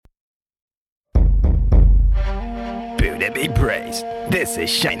to be praised. This is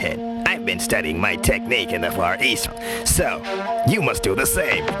Shinehead. I've been studying my technique in the Far East, so you must do the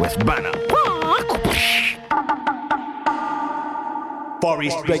same with Bana. Far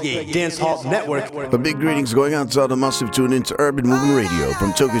East Reggae Dance Hall Network. A big greetings going out to all the massive tune into Urban Movement Radio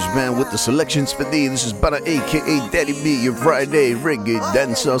from Tokyo, Japan with the selections for thee. This is Bana aka Daddy B, your Friday reggae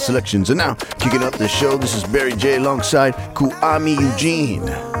dancehall selections. And now, kicking up the show, this is Barry J alongside Kuami Eugene.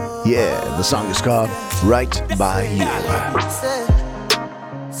 Yeah, the song is called Right By You.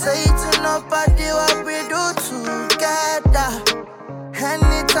 Say it's nobody what we do together.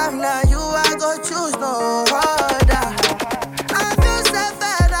 Anytime now you I go choose no other. I feel safe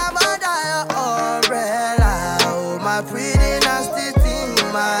and I'm under your umbrella. Oh my pretty nasty thing,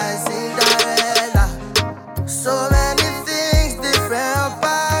 my Cinderella. So many things different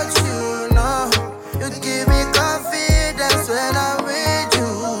about you, know. You give me confidence when I'm with you.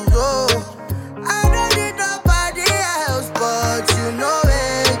 Oh, I don't need nobody else but you know.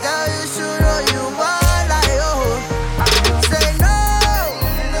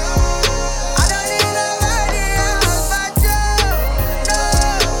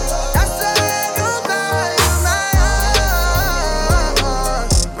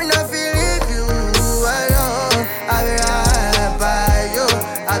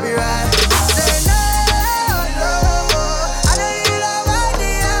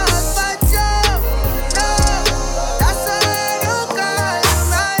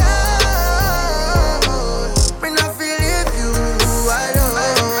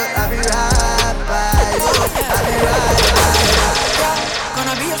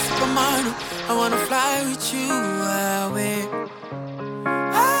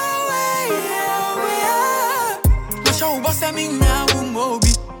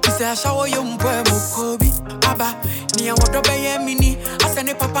 Shower yung poemo Kobe Aba, niya wato beye mini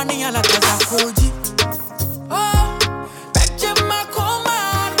Asane papa niya la taza koji Oh, beche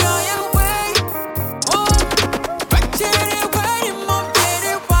makoma doya way Oh, beche de way mo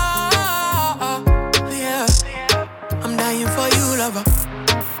pere wa Yeah, I'm dying for you lover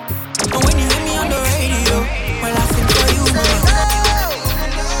And when you hear me on the radio Well I sing for you mama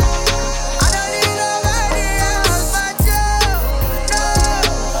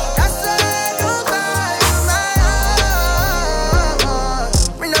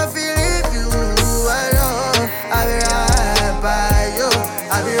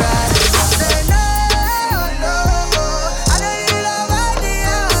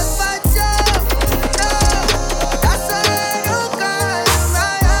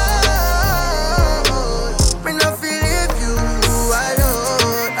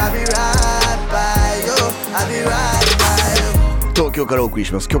東京からお送り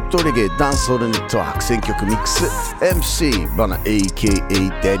します極東レゲエダンスホールネットワーク選曲ミックス MC Bana aka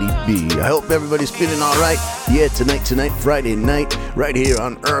Daddy B. I hope everybody's feeling alright. Yeah, tonight, Friday night, right here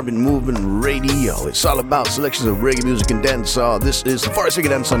on Urban Movement Radio. It's all about selections of reggae music and dancehall. This is the Far East Reggae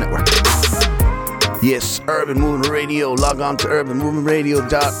Dancehall Network. Yes, Urban Movement Radio. Log on to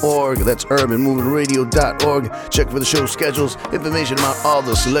urbanmovementradio.org. That's urbanmovementradio.org. Check for the show schedules, information about all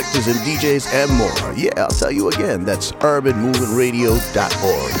the selectors and DJs, and more. Yeah, I'll tell you again. That's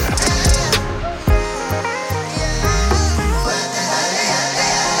urbanmovementradio.org.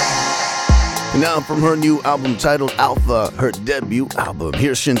 Now from her new album titled Alpha, her debut album,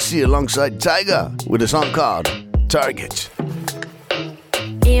 here's Shinsi alongside Tyga with a song called Target.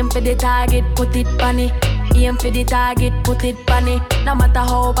 Aim for the target, put it on it. Aim for the target, put it on it. No matter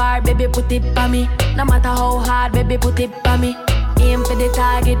how hard, baby, put it on me. No matter how hard, baby, put it on me. Aim for the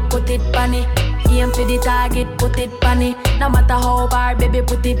target, put it on it. Aim for the target, put it on it. No matter how hard, baby,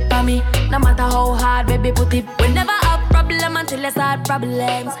 put it on me. No matter how hard, baby, put it. We never have problem until it's hard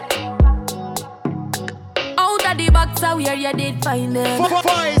problems. Out of the box, where you did find them.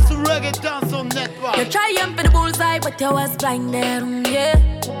 Far East Reggae Dancehall Network. You're trying for the bullseye, but you was blinded, yeah.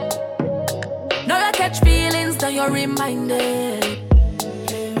 Now you catch feelings, now you're reminded.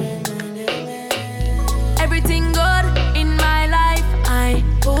 Everything good in my life, I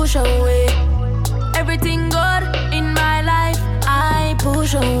push away. Everything good in my life, I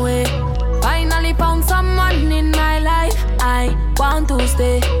push away. Finally found someone in my life, I want to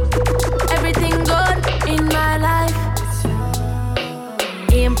stay. Everything good in my life.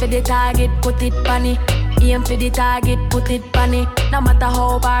 Aim for the target, put it on it. Aim for the target, put it on it. No matter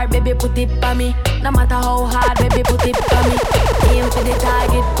how hard, baby, put it on me. No matter how hard, baby, put it on me. Aim for the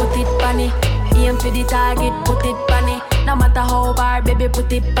target, put it on it. Aim for the target, put it on it. No matter how hard, baby,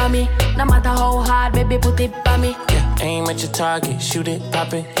 put it on me. No matter how hard, baby, put it on me. Aim at your target, shoot it,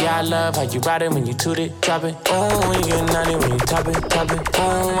 pop it. Yeah, I love how you ride it when you toot it, drop it. Ooh, you get naughty when you top it, top it.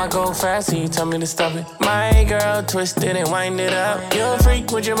 Ooh, I go fast, so you tell me to stop it. My girl, twist it and wind it up. You a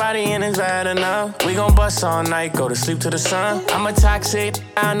freak with your body and it's bad enough. We gon' bust all night, go to sleep to the sun. I'm a toxic,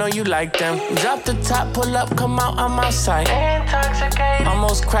 I know you like them. Drop the top, pull up, come out, I'm outside. Intoxicated.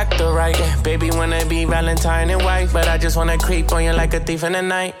 Almost cracked the right. Yeah, baby, wanna be Valentine and white, but I just wanna creep on you like a thief in the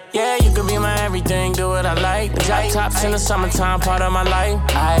night. Yeah, you could be my everything, do what I like. Drop tops in the summertime, part of my life.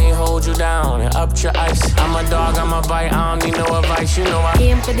 I hold you down and up your ice. I'm a dog, I'm a bite, I don't need no advice, you know I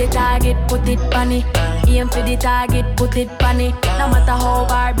aim for the target, put it on it. Aim for the target, put it on it. No matter how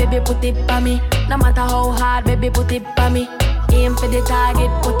hard, baby, put it on me. No matter how hard, baby, put it on me. Aim for the target,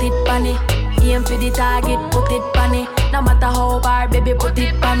 put it on it. Aim for the target, put it on it. No matter how hard, baby, put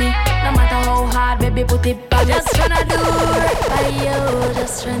it on me. No matter how hard, baby, put it on me. Just tryna do right by you.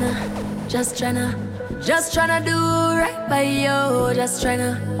 Just tryna do right by you. Just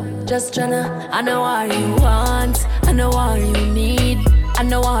tryna. I know what you want. I know what you need. I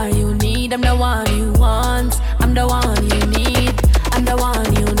know what you need. I'm the one you want. I'm the one you need. I'm the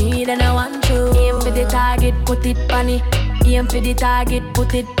one you need, and I want you. Aim for the target, put it on it. Aim for the target,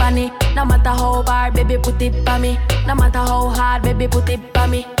 put it on it. No matter how hard, baby, put it on me. No matter how hard, baby, put it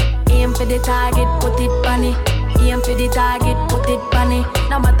on me. Aim for the target, put it on it. Aim for the target, put it on it.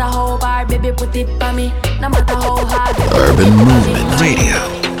 No matter how hard, baby, put it on me. No matter how hard, baby, Urban Movement Radio.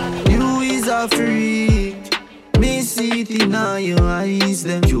 You is a freak. Me see it in all your eyes.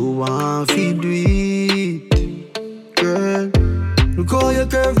 Them you want to do it, girl. Look how you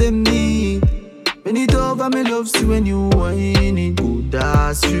curve them knee. When it over, me love see when you whine it. Good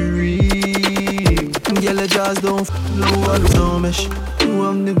ass for real. Girl, you just don't flow, no mesh. You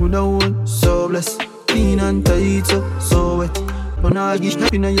am the good one, so blessed. Clean and tight, so wet. When I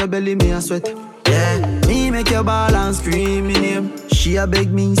get in your belly, me a sweat. Yeah, me make your ball and scream in name. She a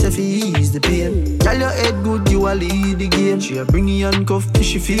beg me, say fi ease the pain. Tell your head good, you a lead the game. She a bring you handcuff,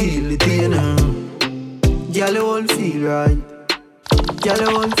 she feel the pain. Girl, you all feel right. Girl,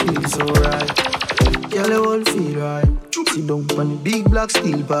 you all feel so right. Girl, you all feel right. Sit down on the big black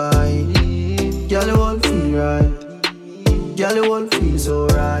steel pie. Girl, you all feel right. Girl, you all feel so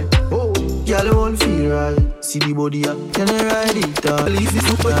right. Oh, girl, you all feel right. See the body up, can I ride it all? If it's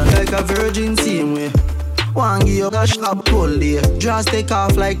super like a virgin, same way. One give you a shop all day. Just take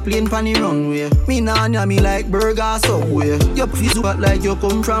off like plane pan the runway. Me nah near me like burger subway. Your face look like you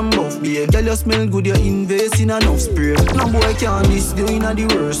come from Buff Bay. Girl, you smell good, you invest in enough spray. No boy can this do in the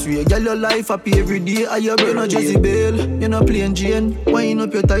worst way. Girl, your life happy every day. Are you no Jezebel? You no plain Jane. Wind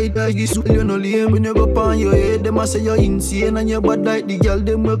up your tight like this, you no lame. When you go on your head, them a say you're insane. And you bad like the girl,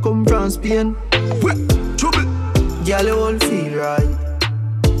 them will come from Spain. Trouble. Girl, you all feel right.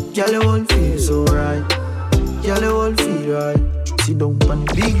 Girl, you all feel so right. Girl, you all feel right. Sit down on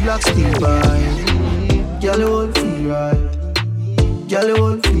the big black steel pie. Girl, you all feel right. Girl, you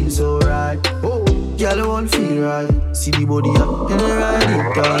all feel so right. Oh, girl, you all feel right. See the body up, can I ride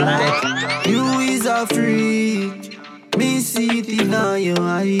it all night? You is a freak. Me see it in all your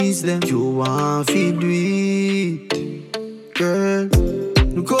eyes. Them you want to do it, girl.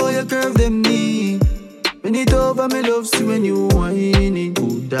 Look how you curve them knee. When it over, me love see when you whine it.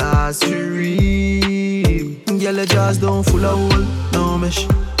 Good ass for real. Girl, you just don't full of hole, no mesh.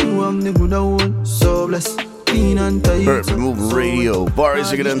 You am the good one, so blessed. Clean and tight. Urban Movement Radio,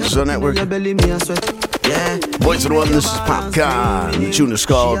 Boris again on the Sun Network. Voice of the one, this is Popcorn. The tune is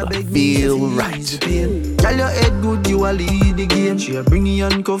called Feel Right. Girl, your head good, you a lead the game. She a bring you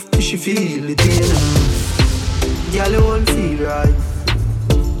handcuff, she feel the pain. Girl, you all feel right.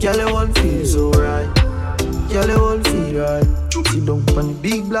 Girl, you all feel so right. Girl, you all feel right. Sit down on the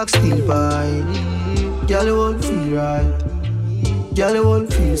big black steel pie. Girl, you all feel right. Girl, you all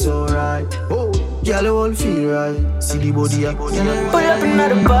feel so right. Oh, girl, you all feel right. See the body up. Pull up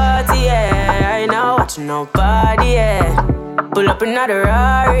another party, yeah. I ain't not watching nobody, yeah. Pull up another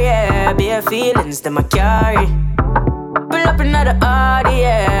Rari, yeah. Bare feelings that I carry. Pull up another Audi,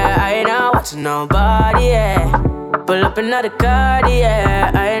 yeah. I ain't not watching nobody, yeah. Pull up another card,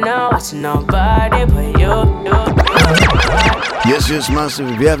 yeah. I ain't not watching nobody but you. Yes, massive.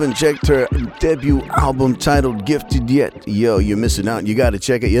 If you haven't checked her debut album titled Gifted yet, yo, you're missing out. You gotta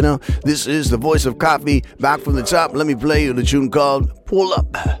check it, you know. This is the voice of Coffee. Back from the top, let me play you the tune called Pull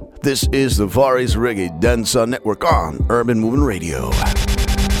Up. This is the Varis Reggae Dance Network on Urban Movement Radio.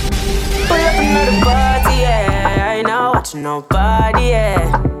 Pull up another party, yeah. I ain't not watching nobody,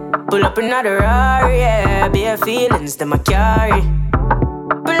 yeah. Pull up another Rari, yeah. Bare feelings that I carry.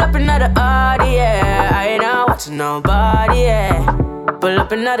 Pull up another Audi, yeah. I ain't not watching nobody, yeah. Pull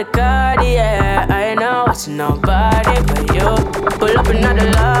up another Cartier. I ain't not watching nobody but you. Pull up another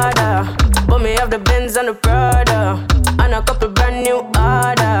Lada. Put me off the Benz and the Prada. And a couple brand new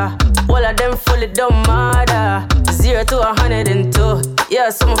order. All of them fully don't matter. 0 to 102. Yeah,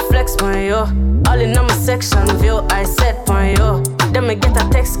 so I'ma flex on you. All in on my section view, I set on you. Then me get a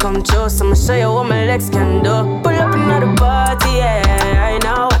text come true, so I'ma show you what my legs can do. Pull up another party, yeah. I ain't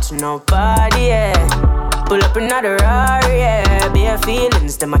not watching nobody, yeah. Pull up another Rari, yeah. Bare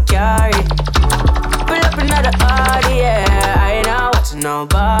feelings that I carry. Pull up another Audi, yeah. I ain't not watching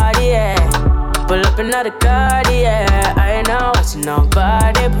nobody, yeah. Pull up another Cardi, yeah. I ain't not watching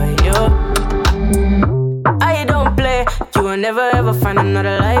nobody but you. I don't play, you will never ever find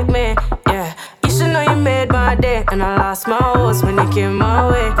another like me, yeah. You should know you made my day, and I lost my horse when you came my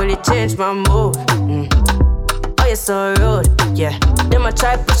way. Really changed my mood, Oh, you're so rude, yeah. Then I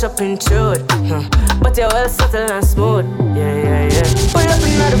try push up intrude, but you're well subtle and smooth, yeah. Pull up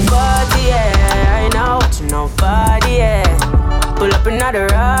another party, yeah. I ain't not watching nobody, yeah. Pull up another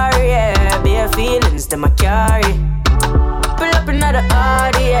Rari, yeah. Bare feelings that I carry. Pull up another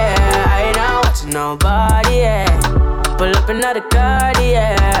Audi, yeah. I ain't not watching nobody, yeah. Pull up another Cardi,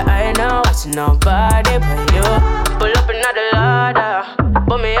 yeah. I ain't not watching nobody but you. Pull up another Lada.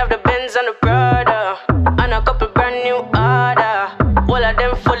 Put me off the Benz and the Prada. And a couple brand new order. All of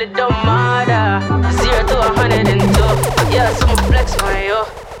them fully don't matter. 0 to 102. Yeah, so I'ma flex on you.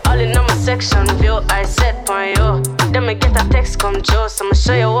 All in on my section view, I set on you. Then me get a text come true, so I'ma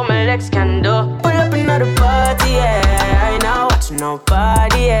show you what my legs can do. Pull up another party, yeah. I ain't not watching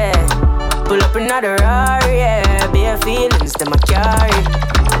nobody, yeah. Pull up another Rari, yeah. Bare feelings that I carry.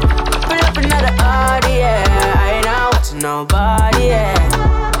 Pull up another Audi, yeah. I ain't not watching nobody,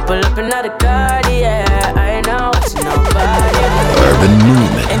 yeah. Pull up another Cardi, yeah. I ain't not watching nobody. Urban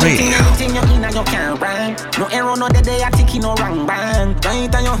Movement Radio. Anything you in and you can't run. No error, no dead day, I think you no wrong bang.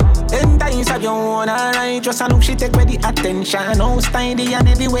 Right on you, enter inside your own alright. Just a look, she take where the attention. No steady and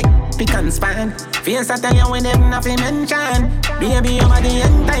heavyweight, pick and span. Face a tell you when them nothing mention. Baby, you are the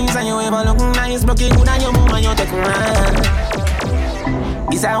end times and you ever look nice. Looking good and your move and you take run.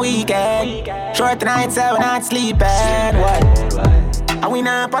 It's a weekend, short nights, so we're not sleeping. What? And we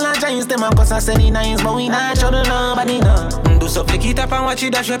not apologize to them cause I say the nice, but we not show to nobody, no. Do so flick it up and watch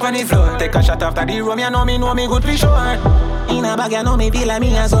it dash up on the floor. Take a shot after the room, you know me good for sure. In a bag, you know me feel like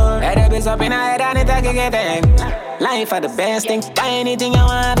me as well. Head up is up in a head and it I can get in. Life are the best thing. Buy anything you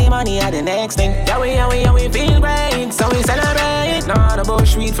want, the money are the next thing. Yeah, we feel great, so we celebrate. No, the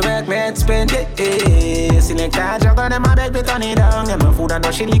bush sweet for make me spend it. Select a jug on them, I beg me turn it down. Get my food and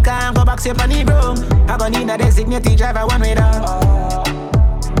no chili can go back safe on the room. I gon' need a designated driver one way down.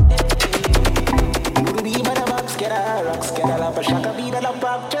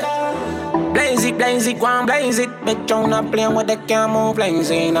 Blaze it, go and blaze it. Bitch, you're not playing with the can't move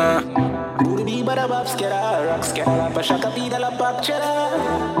lazy, nah.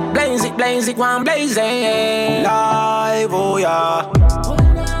 Blaze it, go and blaze it. Live, oh yeah.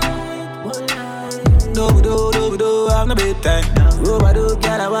 Do, have no big time. Rubber do,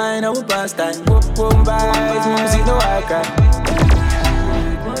 get a wine, I will pass time. Boom, vibes, music, no I cry.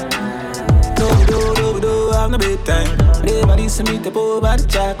 Do, have no big time. Everybody see me the poor by the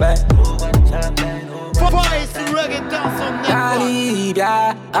chocolate. Voice rugged dance on network.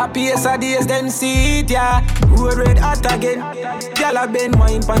 Yeah, happiest of days them see it, yeah. Road red hot again. Y'all have been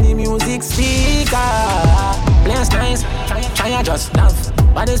wine pon the music speaker. Place nice, try just love.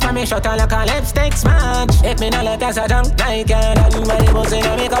 But this time me shut all like a lipstick smash. If me no let us a jump like it. Everybody buzzing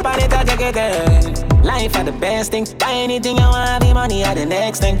and make up on it, I take it in. Life are the best thing. Buy anything you want, the money are the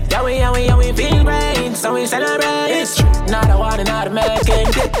next thing. Yeah, we feel great, so we celebrate. It's true, not a one, not a make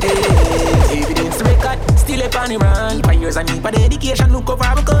it. Evidence to record, still up on the run. 5 years I need for dedication, look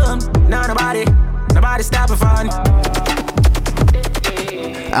over we come. Now nobody stopping fun.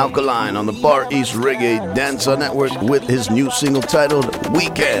 Alkaline on the Bar East Reggae Dancer Network with his new single titled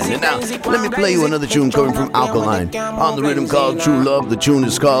Weekend. And now, let me play you another tune coming from Alkaline on the rhythm called True Love. The tune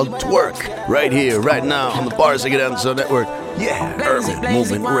is called Twerk. Right here, right now on the Bar East Reggae Dancer Network. Yeah, Urban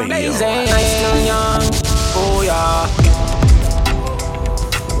Movement Radio. Oh yeah.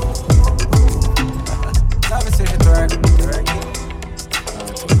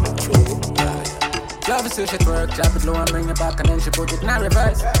 Love is so shit work, drop it low and bring it back and then she put it in a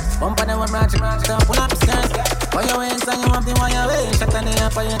reverse. Bump on the one match, don't pull up the skirts. For your waist and you want the one your way. Shut on the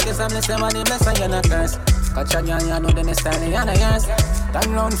up for your kiss and bless them and the bless and you're not curse. Catch a girl, you know the next time, and a yes.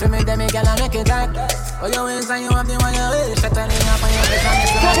 Turn round for me, then me girl, I make it hot. Oh, you ways and you have the one you wish. Shut up on your face and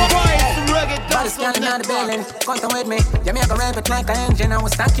miss the body scanning out the building, come with me. You make a rev it like an engine. I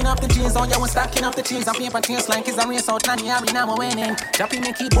was stacking up the jeans, oh, you was stacking up the cheese. I paper chase like it's a race out, and you now I'm winning. Chopping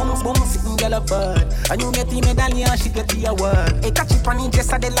me keep boom, boom, sitting girl up bird. And you get the medallion, she get the award. Hey, catch it on it, just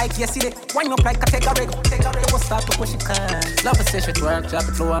they like yesterday. Wind up like a take a rig, we'll start to push it can. Love a session work, drop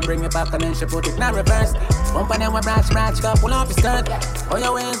it low and bring it back, and then she put it now reverse. Bump and then we branch, go pull up his skirt. Oh,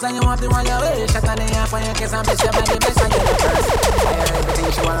 your ways and you want the one you wish. Shut on the air for your kiss and bitch, your body best and you're the first. I hear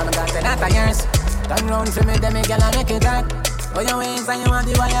everything she want, I got it, that I yours. Turn round for me, then me girl, I make it hot. Oh, your ways and you want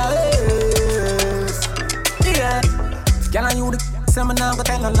the one you wish. Yeah. Girl, and you the say me now go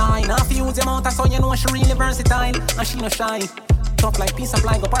tell a lie. Now if you use your mouth, so you know she really versatile. And she no shy. Tough like piece of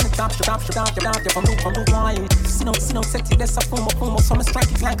line, go on the top, you from the wine. See no sexy, that's a fumo. So me strike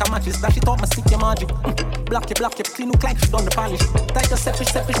it like a matches, dash it up, me stick your magic. Block you, clean look like she done the polish. Tight your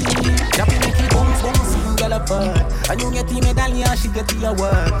selfish, drop it, make it boom, see you get a bird. And you get the medallion, she get the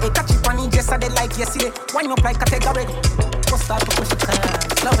award. Hey, catch it on it, just they like yesterday. Wind up like a take a rig. Go start to push it can.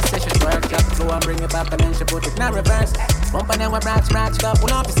 Love a session work, drop it low and bring it back, and then she put it now reverse. Bump and then we branch, go pull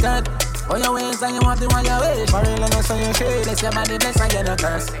up his skirt. Oh, your ways and you want the one you wish. For real, and so you shade. Let's your body bless and you no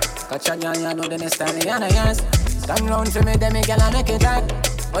curse. Catch a girl, you know the next time, and a yours. Turn round for me, then me girl, I make it hot.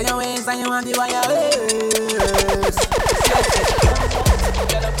 Oh, your ways and you want the one you wish.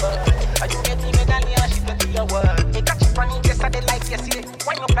 And you get the medallion, she get the award. Hey, catch it on it, just they like yesterday.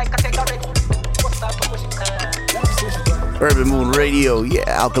 Wind up like a take a rig. What's up, push it can. Urban Moon Radio, yeah,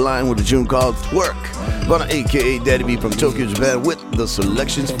 Alkaline with a tune called Twerk. Bana aka Daddy B from Tokyo, Japan with the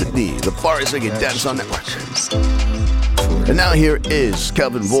selections for D, the Forest Reggae Dance on Network. And now here is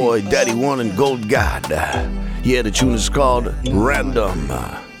Calvin Boy, Daddy One and Gold God. Yeah, the tune is called Random.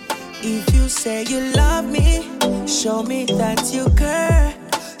 If you say you love me, show me that you care.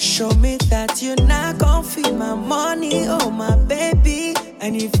 Show me that you're not gon' feed my money, oh my baby.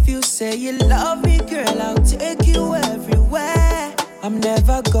 And if you say you love me, girl, I'll take you everywhere. I'm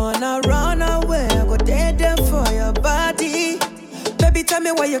never gonna run away, I go dead there for your body. Baby, tell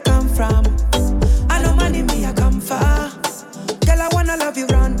me where you come from. I know money me, I come far. Girl, I wanna love you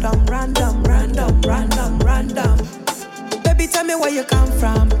random. Baby, tell me where you come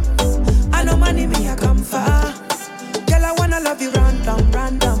from. I know money me, I come far. Girl, I wanna love you random.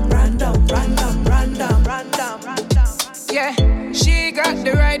 Yeah, she got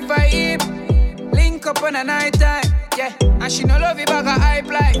the right vibe. Link up on a night time. Yeah, and she no love you back a hype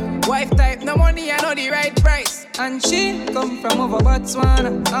like wife type, no money, I know the right price. And she come from over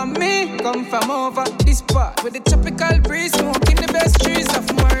Botswana, and me come from over this part with the tropical breeze, smoking the best trees of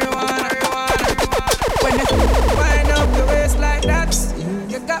marijuana. When you wind up your waist like that,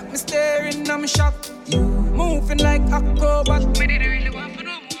 you got me staring, I'm shocked. Moving like acrobat.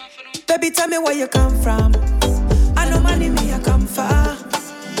 Baby, tell me where you come from. I know money me, I come far.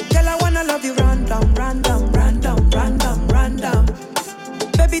 Girl, I wanna love you random.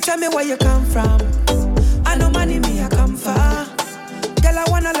 Baby, tell me where you come from. I know money me, I come far. Girl, I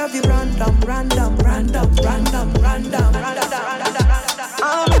wanna love you random.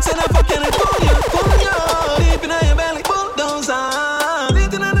 I'm mixing up for California. Deep in your belly, bulldozer.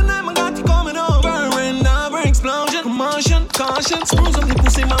 Late in the night, I got you coming over. Random explosion, commotion, caution. Screws on the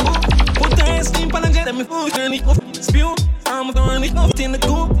pussy, my boo. Put the ass in, and let me fool. Turn it off, spew. I'm throwing it off in the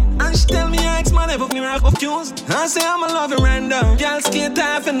coop. And she tell me I ex-man never me rock of cues. I say I'm a loving random. Y'all skate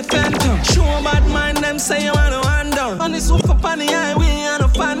off in the phantom. Show a bad mind, them say you want to hand down. On this roof up on the highway, and a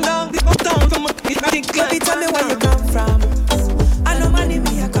fan down. Dip up down from a big baby, tell me where you come from. I know money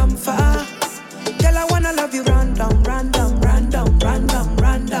me, I come far. Girl, I wanna love you random.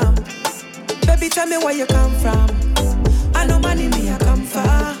 Baby, tell me where you come from. I know money me, I come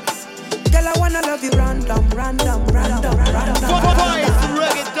far. Girl, I wanna love you random.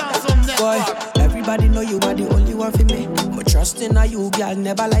 Boy, everybody know you are the only one for me. But trust in you, girl,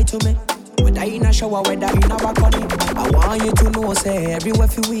 never lie to me. Whether in a shower, whether in a balcony, I want you to know, say everywhere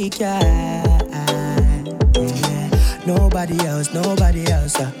for week, yeah. Nobody else, nobody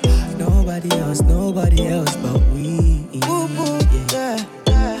else but we. Yeah.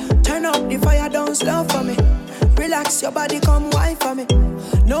 Turn up the fire, don't slow for me. Relax your body, come wine for me.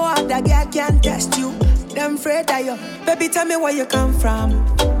 No other girl can test you. Them afraid of you. Baby, tell me where you come from.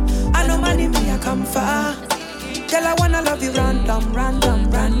 I know money me, I come far. Girl, I wanna love you random.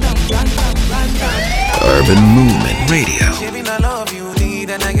 Urban Movement Radio. Giving I love you need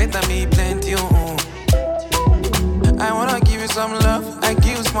and I get to me plenty. I wanna give you some love, I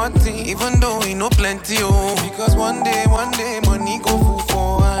give you smart thing, even though we know plenty. Because one day, money go full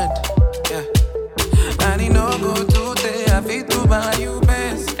forward. Yeah. And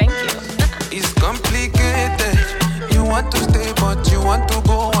want to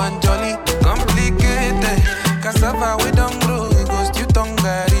go and jolly. Complicated. Cassava we don't grow, it goes to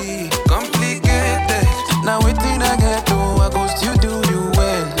Tongari. Complicated. Now waiting I get to, I goes to do you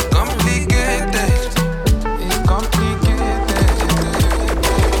well. Complicated. It's complicated.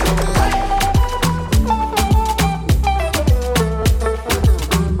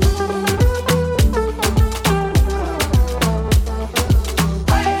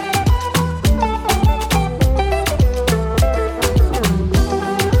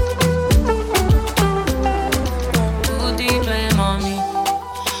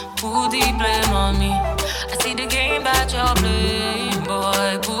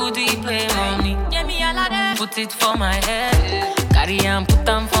 Put it for my head, carry and put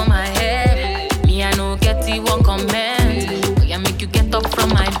them for my head. Me I no get it one comment, but I make you get up from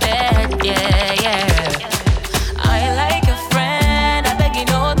my bed, yeah, yeah. I like a friend, I beg you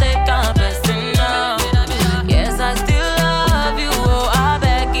know they can't person now. Yes, I still love you, oh I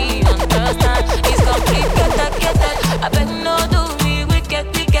beg you understand. It's complicated, I beg no do me wicked.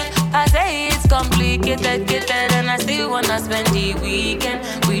 I say it's complicated, and I still wanna spend the weekend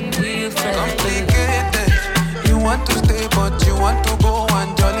with real friends. Complicated. You want to stay, but you want to go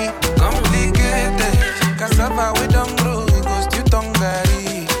and jolly. Complicated. Cassava we don't grow, it goes to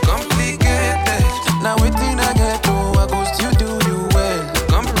Tongari. Complicated. Now waiting I get to, I goes to do you well.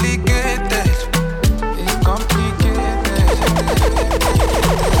 Complicated. It's complicated.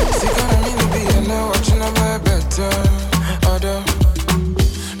 See, gonna need to be alone, watching over better. Other.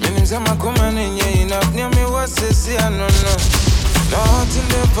 My name's Emma Kuman, and yeah, enough near me, what's this? I don't know. Nothing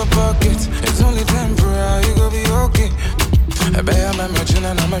there for pocket, it's only temporary, you go be okay. I bet I'm a merchant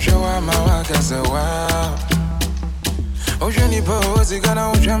and I'm a show I'm a work as a wow. Ocean pose, you gonna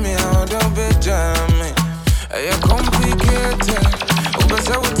watch me out, don't be jamming. You're complicated, but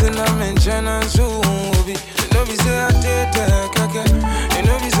so what's in the mention and soon will be. You know, we say I did that, you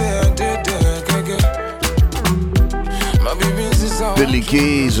know, we say I did that, Billy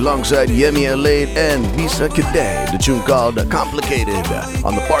Keys alongside Yemi Alade and Bisa Kadeh. The tune called Complicated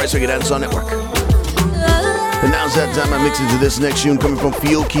on the Paris Reggae Dancehall Network. And now's that time I mix into this next tune coming from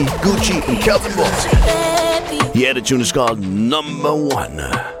Fioki, Gucci, and Kelvin Boss. Yeah, the tune is called Number One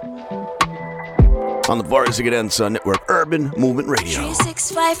on the Paris Reggae Dancehall Network, Urban Movement Radio.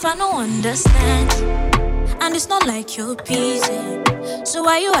 365, I don't understand. And it's not like you're busy. So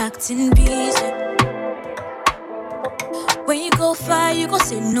why you acting busy? When you go far, you gon'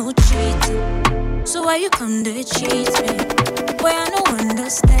 say no cheating. So why you come to cheat me? Why I don't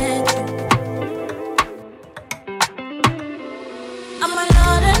understand you? Am I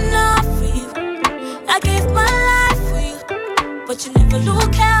not enough for you? I gave my life for you, but you never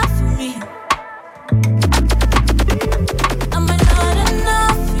look out for me. Am I not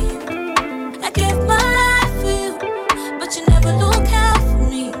enough for you? I gave my life for you, but you never look out for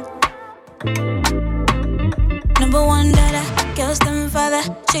me. Number one dada, girls them father.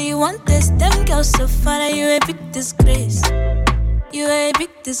 Say you want this, them girls so father. You a big disgrace. You a big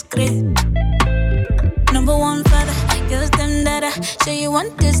disgrace. Number one father, girls them dada. Say you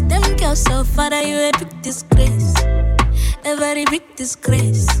want this, them girls so father. You a big disgrace. A very big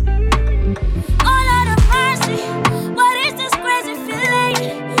disgrace. All out of mercy, what is this crazy feeling?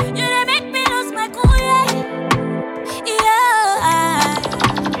 You done make me lose my cool, yeah.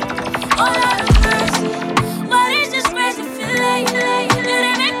 All out of mercy. What is this crazy feeling? You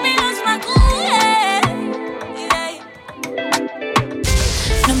done make me lose my cool, yeah.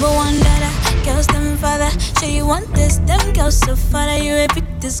 Number one dada, girls them father. Say you want this, them girls so father. You a big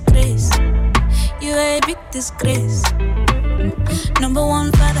disgrace. You a big disgrace. Number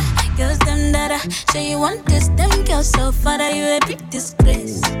one father, girls them dada. Say you want this, them girls so father. You a big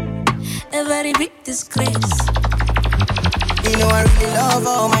disgrace. A very big disgrace. You know I really love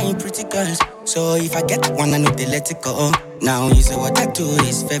all my pretty girls. So if I get one, I know they let it go. Now you say what I do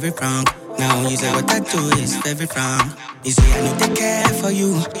is very wrong. Now you say what I do is very wrong. You say I know they care for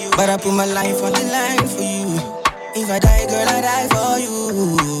you, but I put my life on the line for you. If I die, girl, I die for you.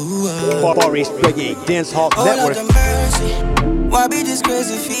 Paris Reggae Dancehall Network. Lord of mercy, why be this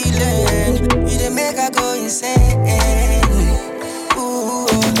crazy feeling? You didn't make I go insane. Ooh.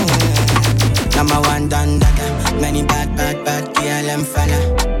 Number one done that. Many bad girl and fella.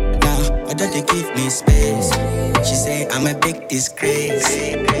 Now, why don't they give me space? She say I'm a big disgrace.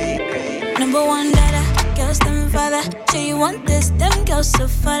 Number one dada, girls them father. Say you want this, them girls so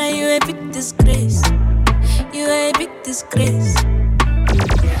father. You a big disgrace. You a big disgrace.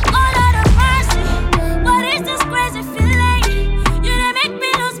 All out of mercy, what is this crazy feeling? You done make me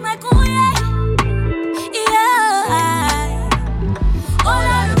lose my cool, yeah. All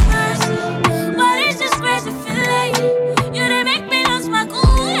out of mercy, what is this crazy feeling? You done make me lose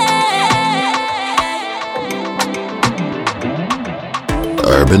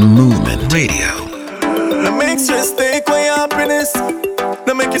Urban Movement Radio. No make stress take away your happiness.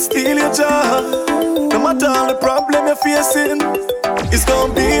 No make you steal your joy. No matter all the problem you're facing, it's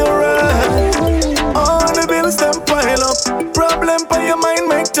gonna be alright. All the bills them pile up. Problem for your mind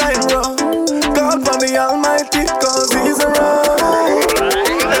make time run. Call for the Almighty cause He's around.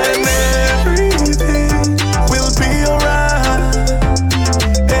 And everything will be alright.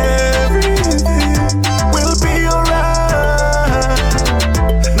 Everything will be alright.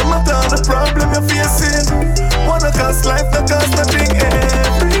 No matter all the problem you're facing, wanna cost life, no cost nothing.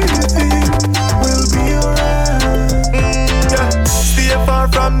 Everything will be alright. Yeah. Stay far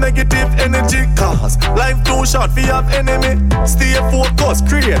from negative energy, cause life too short for your enemy. Stay focused,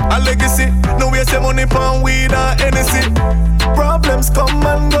 create a legacy. No waste your money on weed or anything. Problems come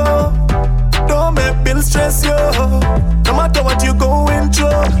and go. Don't make bills stress you. No matter what you're going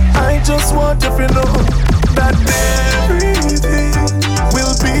through, I just want you to know that everything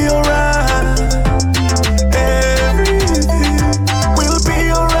will be alright. Everything will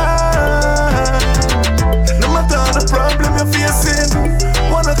be alright. No matter the problem you're facing,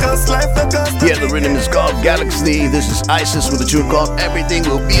 wanna cost life, no cost. Yeah, the rhythm is called Galaxy. This is Isis with a tune called Everything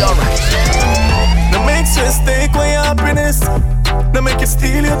Will Be Alright. No make stress take away your happiness. No make you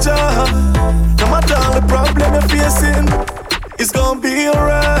steal your joy. No matter all the problem you're facing, it's gonna be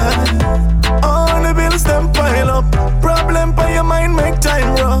alright. All the bills them pile up. Problem for your mind make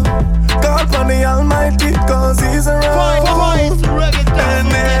time run. Call for the Almighty cause He's around.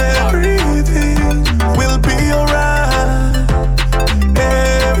 And everything will be alright.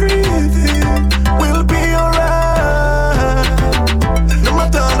 Everything will be alright. No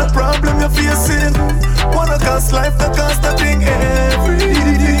matter all the problem you're facing, wanna cost life, no cost nothing.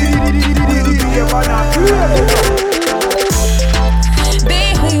 Everything will be alright. Be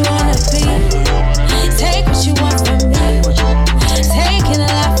who you wanna be. Take what you want from me. Taking a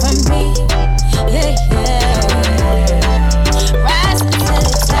lot from me. Yeah, yeah. Rise to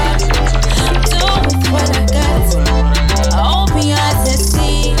the top. Do with what I got. Open your eyes and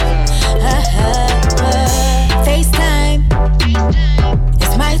see. FaceTime.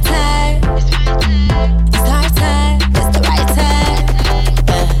 It's my time. It's our time. It's the right time.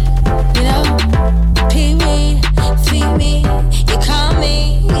 You know, pee me, feed me. You call me,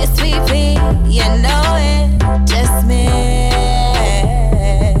 you sweet me. You know it, just me.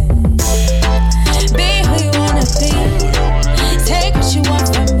 Be who you wanna be. Take what you want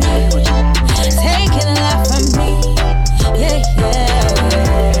from me. Taking a lot from me. Yeah, yeah.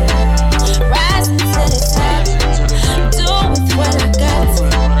 Rising to the top. Do with what I got.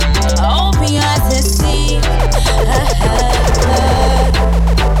 Open your eyes and see.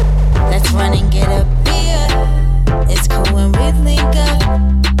 Let's run and get a beer. It's cool when we link up.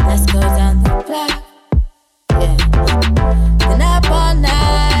 Let's go down the block. Yeah. Been up all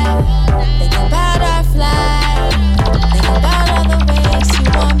night. Thinking about our flight. Thinking about all the ways you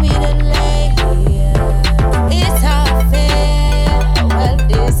want me to lay. Yeah. It's how fair. Well,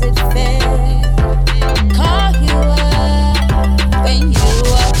 is it fair? Call you up when you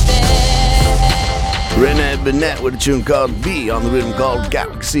up there. Renee Burnett with a tune called B on the rhythm called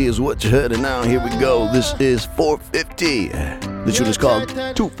Galaxy is what you heard, and now here we go. This is 450. The tune is called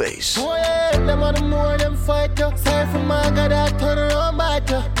Two-Face. Oh yeah, them are the more them fight you. Sorry for my God, I turn around bite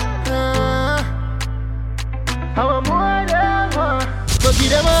you. I'm a more than one. But give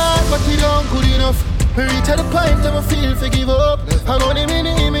them a heart, but we don't good enough. We reach at the point that I feel to give up. I'm only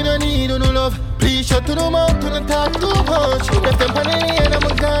me don't need no love. Please shut to the mouth, don't talk too much. Left them on the end, I'm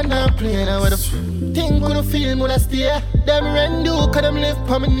a gun, not playing. I would have think when I feel when I stay. Them rent do, cause them live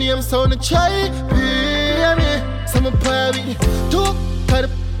for my name, so no try. Pay me, some of party. Two, cause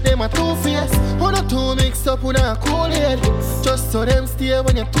them are two-faced. One or two mixed up with a cool head. Just so them stay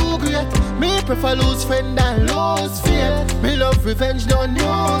when you're too great. Me prefer lose friend than lose faith. Me love revenge, don't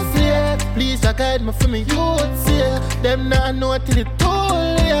use it. Please guide me from me youth, yeah. Them not know till it's too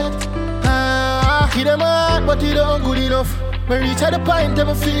late. Give them a heart, but it don't good enough. Me reach at the point that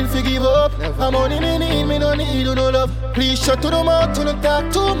I feel to give up. I'm only me don't need no love. Please shut to the mouth, don't talk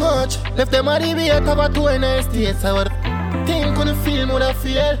too much. Left them at the way, cover to a nice states. I would think when I feel what I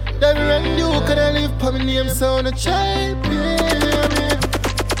feel. Them run you, can I live for my name, so on a try, baby.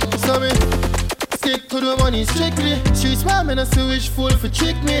 So me stick to the money strictly. Streets my men, I see wishful for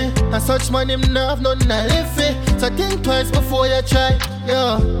trick me. And such man, him not have nothing I live for. So think twice before you try,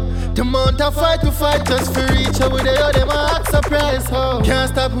 yeah. The amount of fight we fight just for reach out with the them a act surprise. Oh. Can't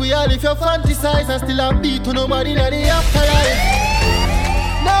stop we all if you fantasize and still a beat to nobody in the afterlife.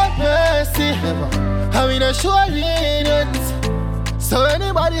 No mercy, I mean I show lenience. So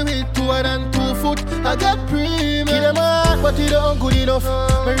anybody with 2 and 2 foot, I get premium. Give them a heart, but it don't good enough.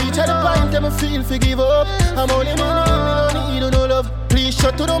 Me reach at the point, and me feel for give up. I'm only money, me don't need no love. Please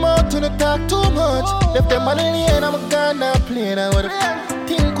shut to the mouth, to not talk too much. Left them on the end, I'm a gun, not playing. I would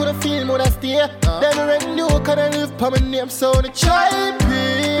think could have feel more than stay. Then I rent new, cause I live for my name. So they try to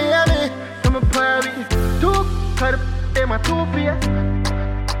pay me. I'm a private, too, cause them are too fierce.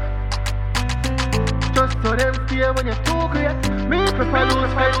 Just so them stay when you're too great. Me prefer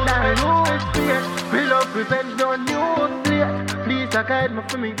lose friends than lose fear. We love revenge, don't use it. Please I guide me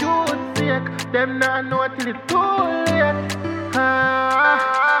for me, youth sake. Them not know till it's too late.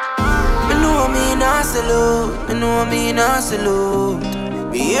 Me know me not salute. Me know me not salute.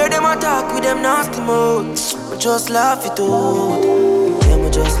 Me hear them attack with them nasty mouths. Me just laugh it out. Yeah, me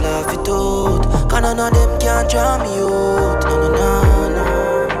just laugh it out. Cause none of them can draw me out. No, no, no, no.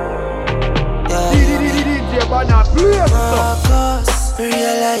 Yeah. Marcus,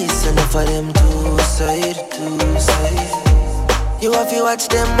 realize enough of them two side. You have to watch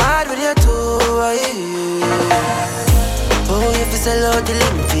them mad with your two eyes. Oh, if you sell out the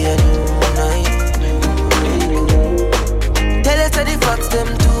link for your new night. Tell us that the facts them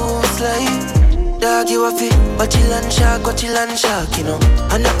too slide. Dog, you have to watch you land shark, you know.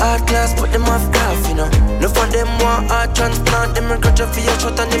 And the art class put them off graph, you know. No for them want art transplant. Them regret you for your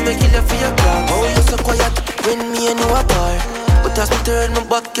shot and them make kill you for your clock. Oh, you so quiet when me and you apart. But as me turn my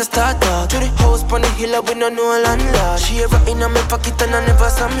back, you start talk. To the house on the hill, we no know landlord. She ever in my pocket and I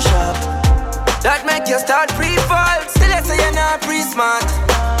never some shop. That make you start pre-fall. Still I say you're not pre-smart.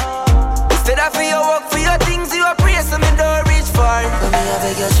 Instead of for your work, for your things, you a pray so me don't reach far. But me I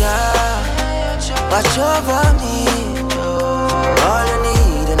beg your job, watch over me. All I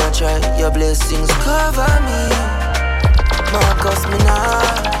need and I try, your blessings cover me. Marcus me now,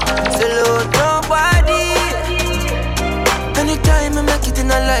 salute nobody. Anytime I make it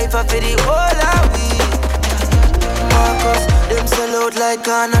in a life, I feel the whole of we. Marcus, them sell out like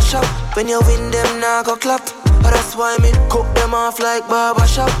on a shop. When you win them, now go clap. That's why me cook them off like barber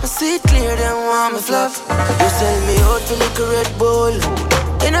shop. I see it clear, them want me fluff. You sell me out for like a Red Bull.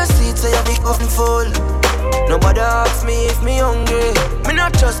 In a seat, so you big up and full. Nobody asks me if me hungry. Me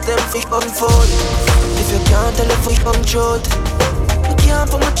not trust them fi up and full. If you can't tell if we come truth, I can't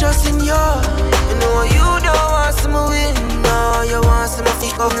put my trust in you. You know you don't want some win. No, you want some fi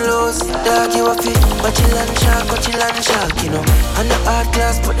come loose. Dog, you a fit, watch you land shark, you know. And the art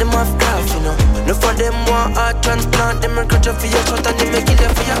class put them off graph, you know. No for them want art transplant. Them regret you for your shot and them make kill you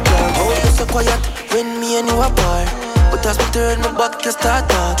for your clock. Oh, you so quiet when me and you apart. But as me turn my back, you start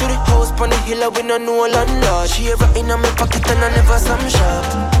talk. To the house on the hill, we no know landlord. She ever in my pocket and I never some shop.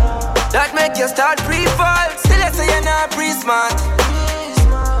 That make you start pre-fall. Still I say you're not pre-smart.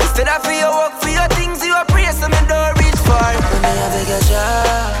 Instead of for your work, for your things, you a pray so me don't reach far. But me I beg your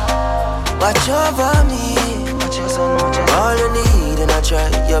job, watch over me. All you need and I try,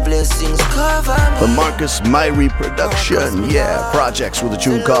 your blessings cover me. The Marcus Myrie production, yeah. Projects with a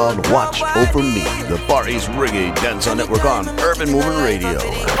tune called Watch Over Me. The Far East Reggae Dancehall Network on Urban Movement Radio.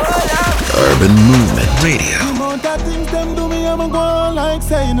 Urban Movement Radio.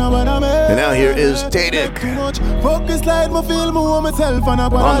 And now here is Tadic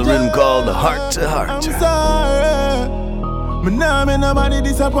on the rhythm called Heart to Heart. I'm sorry, but now me nobody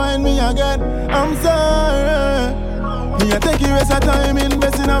disappoint me again. I'm sorry. Me a take the rest of time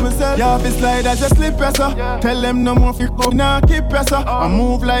investing on myself. Yeah, if it's slide as a slip presser. Tell them no more fi come, nah keep pressure. I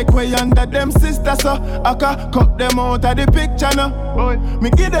move like way under them sisters, so I can cut them out of the picture now.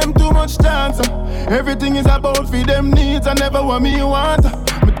 Me give them too much chance. Everything is about for them needs. I never want me want.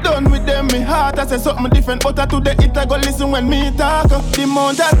 Me done with them, me heart. I say something different, but I to the it I go listen when me talk. The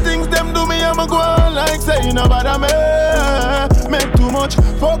amount of things them do me, I'ma go on like saying about me. Make too much.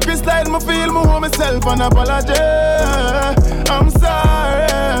 Fuck this slide, me feel me want myself and apologize. I'm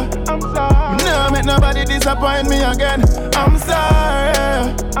sorry. Me nah make nobody disappoint me again. I'm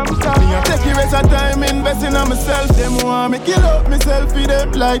sorry. Me a take the rest of time investing on myself. Them want me kill up myself for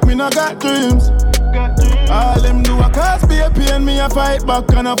them like me not got dreams. All them do a cause be a pain, me a fight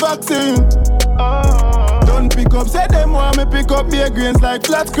back on a vaccine. Don't pick up, say them want me pick up beer grains like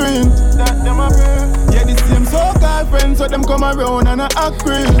flat screen. That them a pray. Yeah, the same so-called friends, so them come around and a act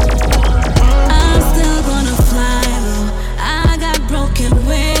real. I'm still gonna fly though. I got broken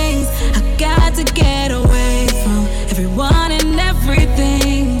wings. I got to get away from everyone and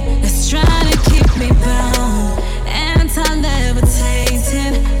everything that's trying to keep me bound.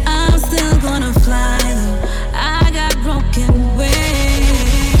 Anti-levitating. I'm still gonna fly though. I got broken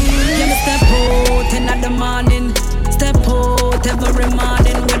wings. Let me step out in the morning. Step out every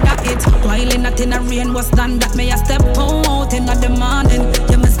morning. Whether it's while in a rain was done, that may I step out in at the morning.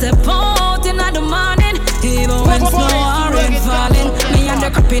 You must step out in the morning. Even when snow or rain falling. Me and the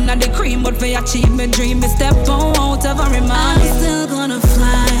creeping at the cream, but for achieve my dream, me step out every morning. I'm still gonna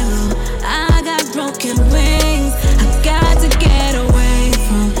fly low. I got broken wings. I got to get away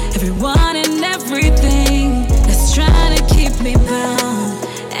from everyone and everything that's trying to keep me bound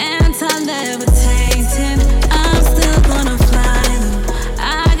and levitating. I'm still gonna fly low.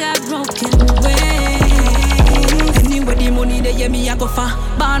 I got broken wings. Anyway, the money they give me, I go far.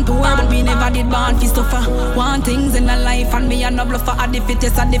 Born poor, but me never did born for suffer. One things in a life, and me a no bluffer. At the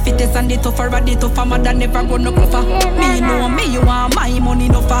fittest, and the fittest, and the tougher, and the tougher. Mother never go no cluffer. Me know me, you want my money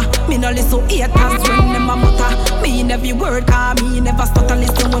no far. Me no listen haters when them a mutter. Me in every word, cause me never stutter.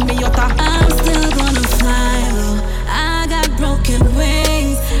 Listen when me utter. I'm still gonna fly low. I got broken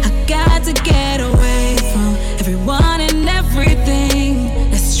wings. I got to get away from everyone and everything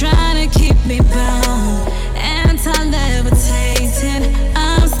that's trying to keep me bound and levitating.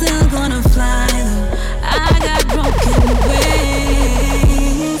 I'm still gonna fly low. I got broken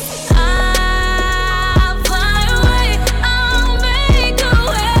wings. I'll fly away. I'll make a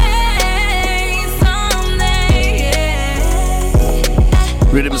way someday.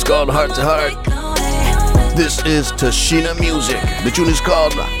 Rhythm is called Heart to Heart. This is Tashina Music. The tune is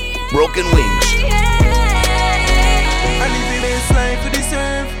called Broken Wings.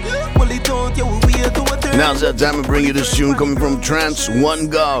 Now's that time to bring you this tune coming from Trance One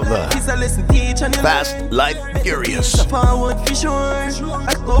Gov. Fast Like Furious. Forward for sure.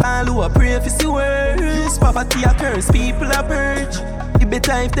 I go all who are pray for see words. Poverty a curse, people a purge. It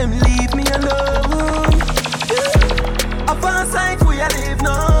better if them leave me alone. A fast life we a live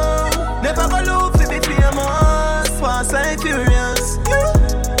now. Never go look to be famous. Fast like furious.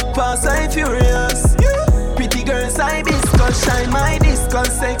 Fast like furious. Pretty girls I discuss, shine my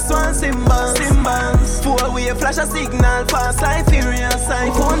discuss. Sex one symbols. 4-way flash a signal. Fast like furious.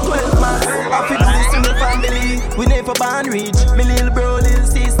 iPhone 12 max. I feel this in the family. We never born rich. Me little bro, little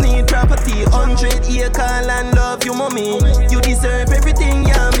sis need property. 100 acre land, love you mommy. You deserve everything,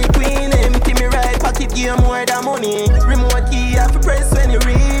 yeah me queen. Empty me right pocket, give more than money. Remote key have to press when you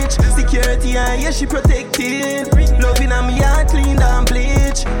reach. Security, yeah, she protected. Loving on me heart clean and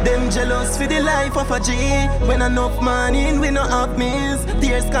bleach. Them jealous for the life of a G. When enough money, we no have means.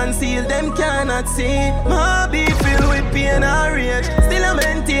 Tears concealed, them cannot see. My be filled with pain and rage. Still I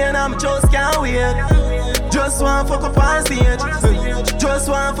maintain, I'm just can't wait. Just want fuck up on stage. Just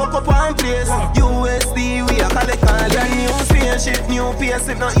want fuck up on place. USD, we a collect all the new spaceship. New pace,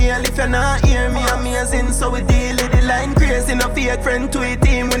 if not here, if you're not here, me amazing. So we deal with the line crazy. No fake friend to a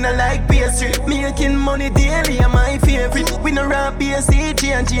team, we no like pastry. Making money daily, am my favorite. We no rap BSC,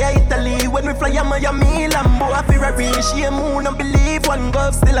 and Italy. When we fly a Miami, Lambo, a Ferrari. She a moon, and believe one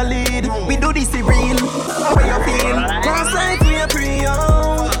gov still a lead. We do this real, how you feel? Cross like we a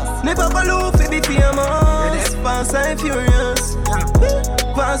pre-owned. Never follow for be famous. Fast and furious.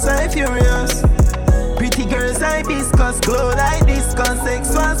 Fast and furious. Pretty girls I discuss. Glow like discuss.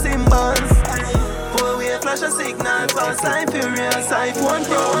 Sex one symbols. 4-way flash a signal. Fast and furious. iPhone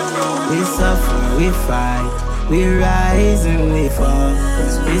Pro. We suffer, we fight. We rise and we fall.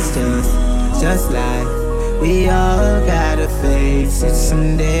 It's just like we all gotta face it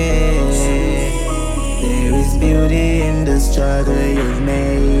someday. There is beauty in the struggle, you've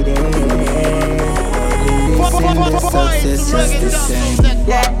made it. Success just the same.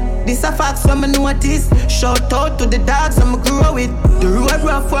 Yeah, this a fact from me notice. Shout out to the dogs I'm grow with. The road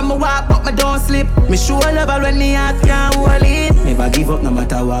rough when me walk but me don't slip. Me show level when me heart can't hold it. Never give up no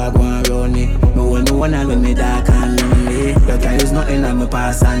matter what go around me. Me hold me one hand when me dark and lonely. You can use nothing on my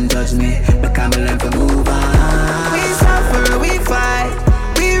past and judge me. Because me learn to move on. We suffer, we fight.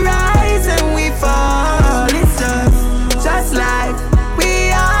 We rise and we fall. It's just life.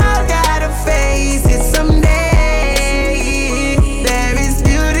 We all gotta face it someday. There is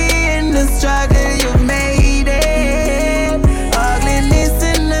beauty in the struggle, you've made it. Ugliness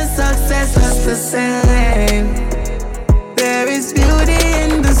in the success, just the same. There is beauty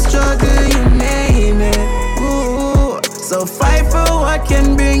in the struggle, you name it. Ooh. So fight for what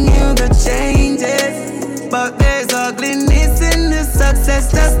can bring you the changes. But there's ugliness in the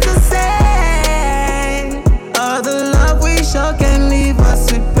success, just the same. All the love we show can leave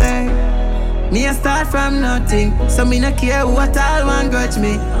us with pain. Me a start from nothing, so me no care what all one grudge watch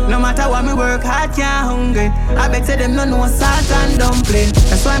me. No matter what me work hard, can't hungry. I bet say them no know salt and dumpling.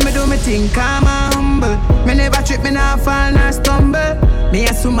 That's why me do me thing calm and humble. Me never trip, me not fall nor stumble. Me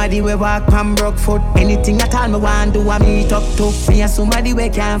a somebody we walk pan broke foot. Anything at all me want do, I meet up to. Me a somebody we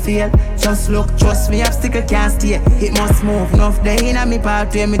can't fail. Just look, trust me, obstacle can't stay. It must move, enough the inna me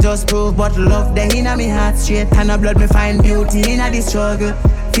pathway. Me just prove, but love the inna me heart straight. And a blood me find beauty inna the struggle.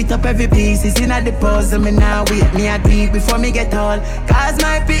 Fit up every piece, it's inna the puzzle. Me now wait, me a do it before me get all. Cause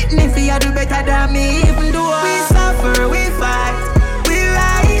my pitney fi a do better than me. Even though we suffer, we fight. We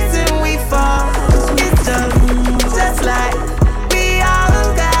rise and we fall. It's just like we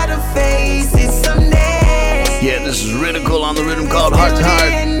all gotta face it someday. Yeah, this is Ridicule on the rhythm called Heart to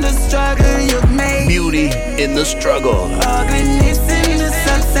Heart. Beauty in the struggle. Ugliness in the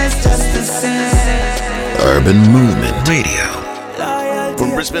success, just the same. Urban Movement Radio.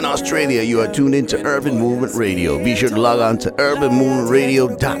 From Brisbane, Australia, you are tuned into Urban Movement Radio. Be sure to log on to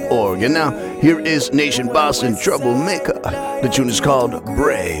urbanmovementradio.org. And now, here is Nation Boss and Troublemaker. The tune is called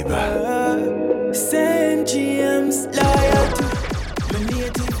Brave. St. James, loyalty. My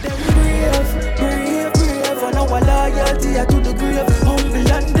native, them brave, brave, brave. And our loyalty are to the grave.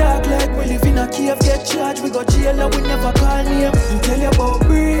 Humble and dark like we live in a cave. Get charged, we go jail and we never call name. Tell you about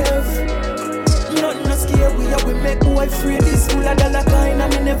brave. Nothing no scare we make boy free. This full of dollar kind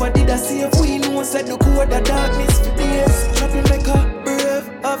and me never did a save. We know said the code of darkness for days. Troublemaker, brave,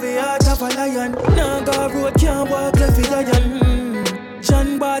 have a heart of a lion. Naga road can't walk left with iron.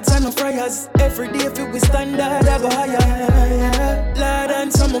 John Bards and no friars. Every day if we standard I go higher. Lord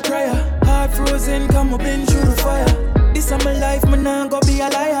and some prayer. Heart frozen, come up been through the fire. This is my life, me nah go be a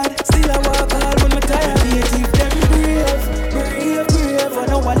liar. Still I walk hard when me tired. Native them brave, brave, brave.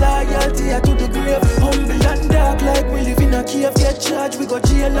 And our loyalty are to the grave. Humble and dark like we live in a cave. Get charged, we go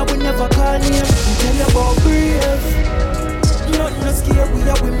jail and we never call name. Tell you about brave. Nothing no scare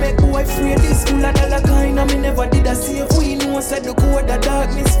we make boy free. This full of dollar kind and me never did a save. We know said the code of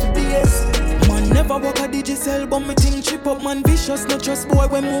darkness for days. Man never walk a digicel, but me think chip up man vicious. No trust boy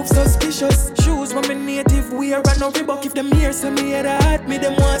when move suspicious. Shoes when me native wear and no Reebok. If them here say me head a heart, me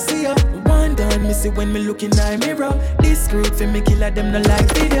them want see ya. One down me see when me look in the mirror. Discreet for me killer them no like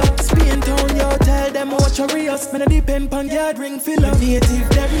video. Spain town yo tell them watch a Rios. Me no depend pon gathering filler. Native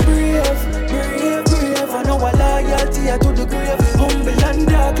them brave, brave, brave. And our loyalty are to the grave. Humble and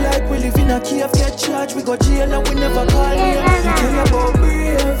dark like we live in a cave. Get charged, we go jail and we never call name. Tell you about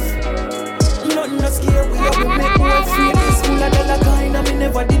brave. Nothing no scare we make boy free. This full of dollar kind and me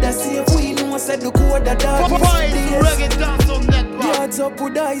never did a save. We know said the code of darkness. Yards up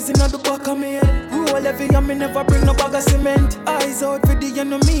with eyes in the back of me head. Roll heavy and me never bring no bag of cement. Eyes out for the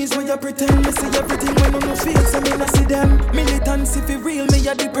enemies when you pretend. Me see everything when no face and me not see them. Militants if it real, me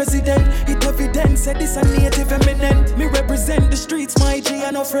a the president. It evident said this a native eminent. Me represent the streets, my G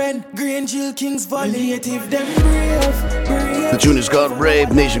and no friend. Green Jill Kings Valley. Native them brave, brave. The tune is called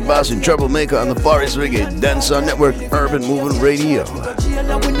Brave, Nation Boss and Troublemaker on the Far East Reggae Dancehall Network, Urban Movement Radio.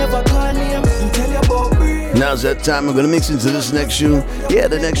 Now's that time. I'm going to mix into this next tune. Yeah,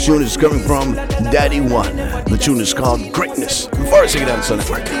 the next tune is coming from Daddy One. The tune is called Greatness. The Far East Reggae Dancehall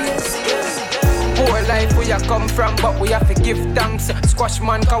Network. Poor life where you come from, but we have to give thanks. Squash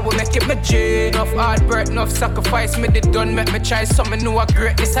man, cause we make it my J. Enough hard work, enough sacrifice. Me did done, make me try something new. A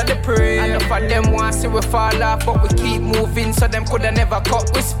greatness of the praise. And enough of them want to see we fall off, but we keep moving, so them coulda never cut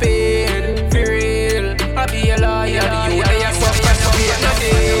with speed. For real, I be a liar.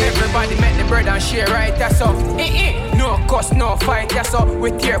 Everybody make the bread and share, right? That's all. No cost, no fight, that's all.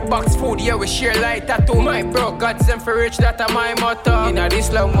 With your box food, yeah, we share like that too. My bro, God's them for rich, that are my motto. In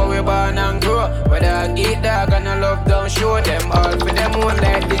this love where we born and grow. Whether I eat dog and I love don't show them all. For them one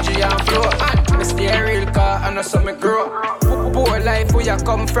like DJ and flow. And me stay a real car and I saw me grow. Poor life where you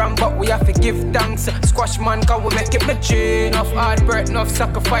come from, but we have to give thanks. Squash man, cause we make it my J. Enough hard work, enough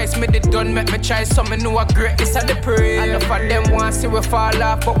sacrifice. Me did done, make me try something new. A greatness of the praise. And enough of them want to see we fall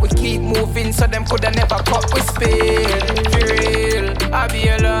off, but we keep moving, so them coulda never cut with speed. For real, I be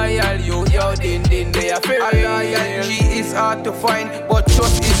a loyal you, yo, din they are for real. A loyal G is hard to find, but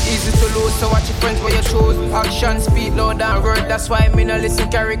trust is easy to lose. So watch your friends where you choose. Action, speed, loud and word. That's why me no listen,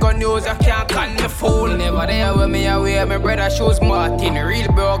 carry gun news. I can't call me fool. Never there with me away, my brother shoes Martin.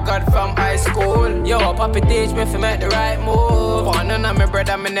 Real bro, God from high school. Yo, Papi teach me to make the right move. For none of my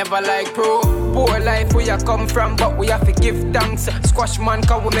brother, me never like pro. Poor life where you come from, but we have to give thanks. Squash man,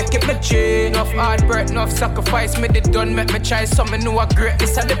 cause we make it my J. Enough hard work, enough sacrifice. Me did done, make me try something new. A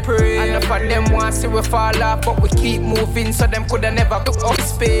greatness of the praise. And enough of them want to see we fall off, but we keep moving, so them coulda never took up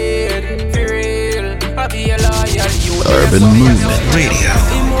speed. For real, I be a loyal you. Urban Movement Radio.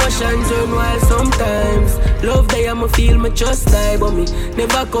 Emotions run wild sometimes. Love they I'ma feel me just like. But me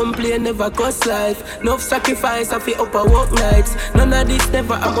never complain, never cuss life. Enough sacrifice I feel up a work nights. None of this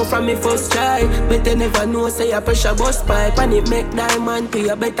never happen from me first try. But they never know say a pressure bust pipe. And it make diamond to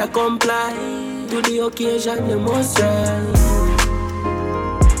you better comply. To the occasion you must try.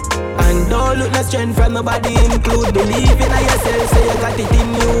 And don't look no strength from nobody include. Believe in yourself, say you got it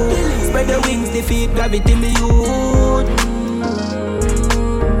in you. Spread your wings, defeat gravity in the youth.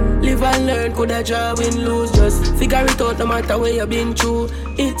 Live and learn, coulda draw, win, lose. Just figure it out no matter where you been through.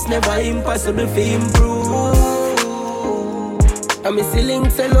 It's never impossible to improve. And me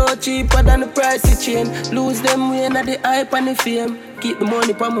ceilings sell out cheaper than the price of chain. Lose them way at the hype and the fame. Keep the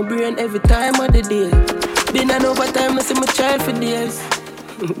money from my brain every time of the day. Been an overtime, I see my child for days.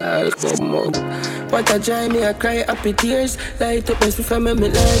 I come out. What a joy, me I cry happy tears. Light up as if I make me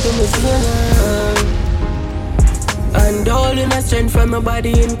light on my skin. And all in a strength from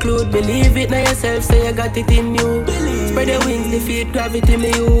nobody include. Believe it now yourself, say you got it in you. Spread your wings, defeat gravity, me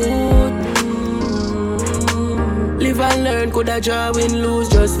youth. Live and learn, coulda draw, win, lose.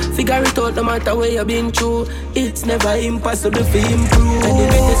 Just figure it out no matter where you been through. It's never impossible to improve. And the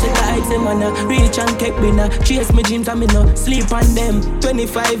greatest with the heights, them man reach and keep me now. Chase my dreams and me no sleep on them.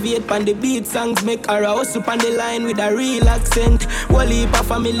 25-8 pan the beat songs make her house up on the line with a real accent. Whole heap of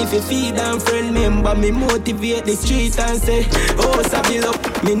family fi feed and friend member. Me motivate the street and say, oh, sabil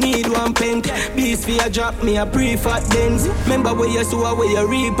up, me need one pent. Beast fi a drop, me a pre-fat dens. Remember where you sow, where you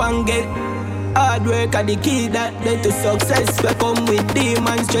reap and get. Hard work are the key that led to success. We come with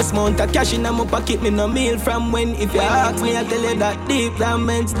demons, just mount a cash in my pocket. Me no meal from when. If you ask me, I tell you that deep down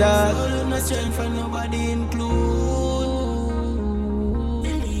meant that. All no strength for nobody include.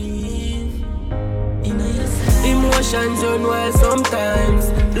 Believe in yourself. Emotions run wild sometimes.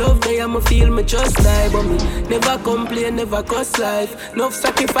 Love they I'ma feel me just like. But me never complain, never cuss life. Enough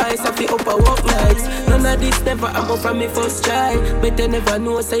sacrifice I feel up a work nights. None of this never happen from me first try. But they never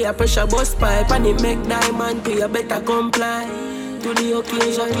know say a pressure bust pipe. And it make diamond to you better comply. To the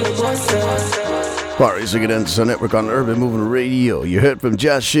occasion you must rise. Paris Reggae Dancehall Network on Urban Movement Radio. You heard from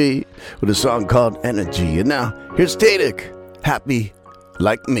Jashi with a song called Energy. And now here's Tadic, Happy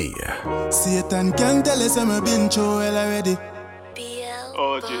Like Me. Satan can tell us I'm been through well already.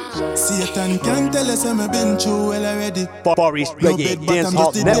 Oh, Jesus. Satan can tell us I'm been through well already. Paris Reggae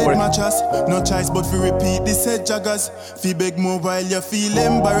Dancehall Network. No choice but to repeat this head joggers. Fi beg more while you feel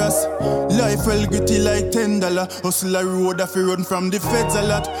embarrassed. Life well gritty like $10. Hustle a road fi run from the feds a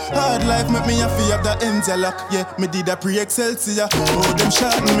lot. Hard life make me a fi have the ends a lock. Yeah, me did a pre-Excelsior. Oh, them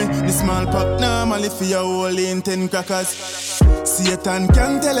shot me. The small pop normally fi a whole in 10 crackers. Satan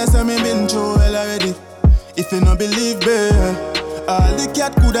can tell us I'm been through well already. If you no believe me, all the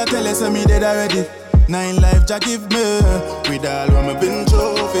cat coulda tell us me dead already. 9 life Jah give me. With all what me been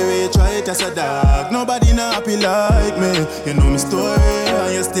through, fi we try it as a dog. Nobody not happy like me. You know me story,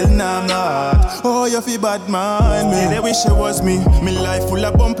 and you still know I'm not. Oh, you fi bad mind me. They wish it was me. Me life full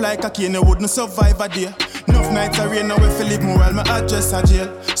of bump like a cane, you wouldn't survive a day. Enough nights I rain, now we feel live more while my address a jail.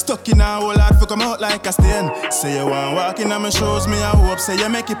 Stuck in a hole hard for come out like a stain. Say you want walking on my shows, me I hope. Say you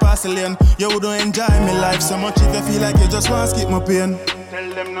make it past the lane. You wouldn't enjoy me life so much if you feel like you just want to skip my pain. Tell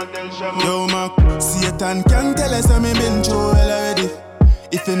them not tell Shama. Yo, man, Satan can tell us I'm been through well already.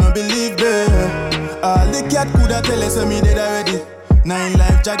 If you no believe me, all the cat coulda tell us me dead already. 9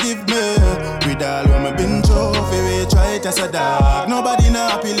 life Jah give me. With all what me been through, fi we try it as a dog. Nobody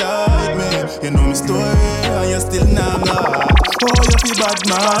not happy like me. You know me story, and you still know I'm not. Oh, you fi bad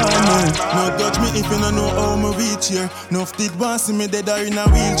man. No judge me if you no know how me reach here. Nuff did want see me dead or in a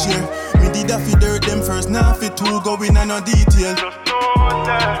wheelchair. Me did a fi dirt them first, now fi two go in a no detail.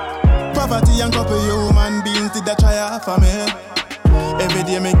 Poverty and couple human beings did a try for me. Every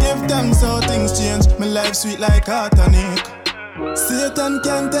day me give them so things change. My life sweet like a tonic. Satan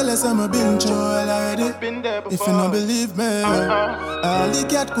can tell us I'm been through already. If you don't believe me, all the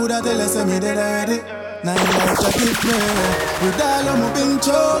cat coulda tell us I'm dead already. 9 life Jah give me. With all I'm been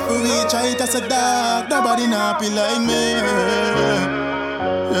through, we try it as a dog. Nobody not happy like me.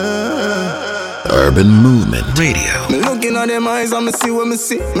 Yeah. Urban Movement Radio. Me looking at them eyes and me see what me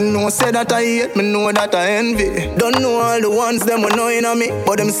see. Me know say that I hate, me know that I envy. Don't know all the ones them were knowing on me,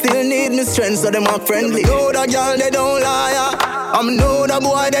 but them still need me strength so them are friendly. Know that girl they don't lie, I'm know that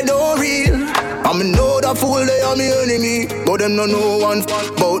boy they don't real. I'm know that fool they are me enemy, but them no know one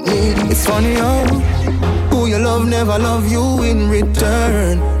about me. It's funny how who you love never love you in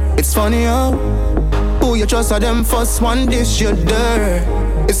return. It's funny how who you trust are them first one dish you dirt.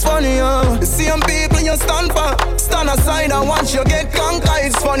 It's funny how the same people you stand for stand aside and watch you get conquered.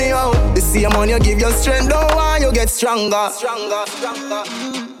 It's funny how the same one you give your strength, don't want you get stronger.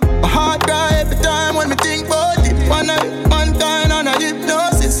 My heart cry every time when me think about it. One night, one time on a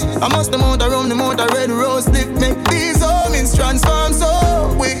hypnosis. I must have out around the mouth a red rose lip. Make these homies transform so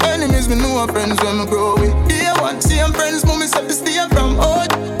we enemies, me know friends when me grow with. Day one, same friends, move me set to stay from out.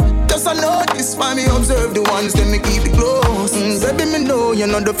 Just I notice why me observe the ones that me keep it close. Baby, me know you're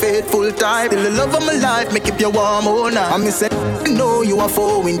not the faithful type. Still the love of my life, me keep you warm all night. And me say, me know you are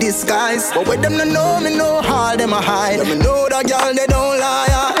foe in disguise. But with them no know, me know how them a hide. And me know that girl they don't lie.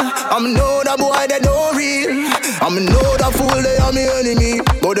 I me know that boy they don't real. I me know that fool they are me enemy.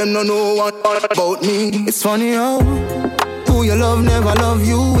 But them no know what about me. It's funny how who you love never love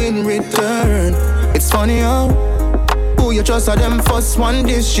you in return. It's funny how who you trust are them first one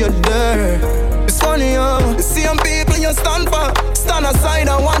dish you dirt. It's funny how the same people you stand for stand aside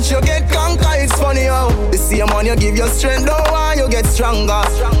and once you get conquered. It's funny how the same one you give your strength, don't want you get stronger.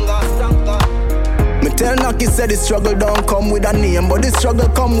 Me tell Naki said the struggle don't come with a name, but the struggle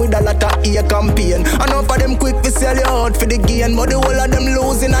come with a lot of ear campaign. Enough of them quick to sell you out for the gain, but the whole of them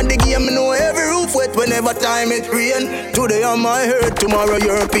losing at the game. Me know every roof wet whenever time it rain. Today on my hurt, tomorrow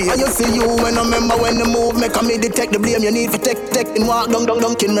you're pain. And you see you when I remember when the move make me detect the blame. You need to take and walk down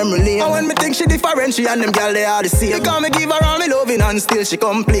in memory lane. And when me think she different, she and them girl they are the same. Because me give her all me loving and still she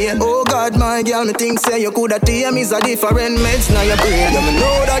complain. Oh God, my girl, me think say you coulda tame is a different meds now your brain. Yeah, me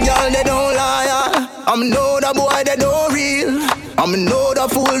know that girl they don't lie. I know that boy they don't real. I know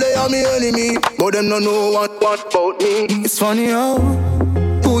that fool they are me enemy. But them no know what about me. It's funny how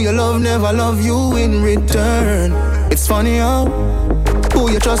who you love never love you in return. It's funny how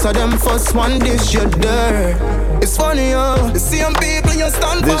who you trust are them first one dish you dirt. It's funny how the same people you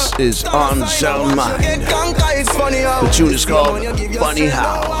stand for. This is On Sound Mind. It's funny how the tune is called Funny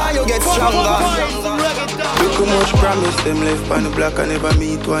How. You get stronger. Look how much promise them left on the block and never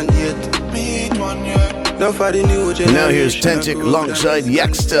meet one yet. Now here's Tentic alongside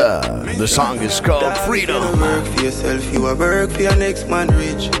Yaxter. The song is called Freedom. You work for yourself, you work for your next man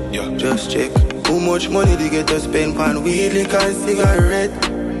rich. Just check how much money they get to spend on weed, liquor and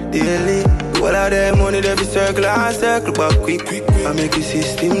cigarette daily. All of them money they be circle and circle back quick. I make the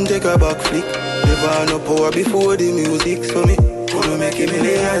system take a back flick. Never had no power before the music, so me couldn't make a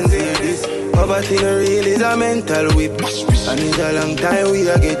millions hear this. Poverty no real is a mental whip. And it's a long time we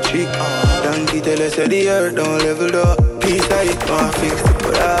a get tricked. Donkey tell us that the earth don't level up. Peace I can't fix.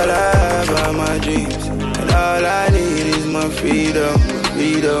 But all I have are my dreams. And all I need is my freedom.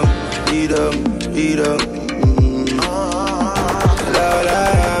 Freedom, freedom, freedom. And all I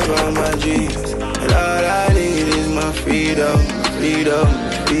have are my dreams. And all I need is my freedom. Freedom,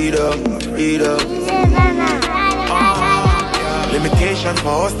 freedom, freedom. Limitation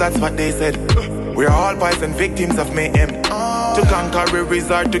for us, that's what they said. We're all boys and victims of mayhem. To conquer we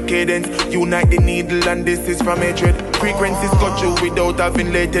resort to cadence. Unite the needle and this is from hatred. Frequencies got you without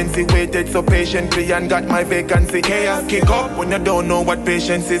having latency. Waited so patiently and got my vacancy. Chaos kick up when you don't know what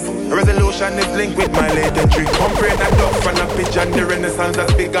patience is. Resolution is linked with my latent trick. Comprehend a dove and a pigeon. The renaissance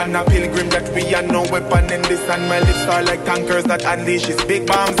has begun. A pilgrim that we are no weapon in this. And my lips are like tankers that unleashes big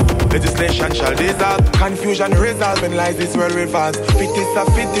bombs. Legislation shall dissolve. Confusion resolve when lies this world revolves. Fittest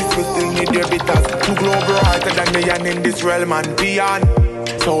of fittest, we still need their bitters. To global harder than me and in this realm and beyond.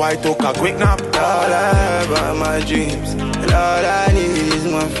 So I took a quick nap. All I have are my dreams. And all I need is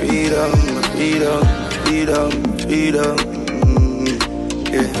my freedom. Freedom, freedom, freedom.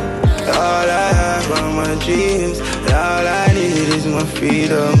 Yeah. All I have are my dreams. And all I need is my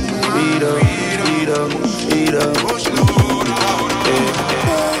freedom. Freedom, freedom, freedom.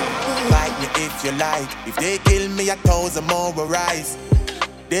 Fight me if you like. If they kill me 1,000 more will rise.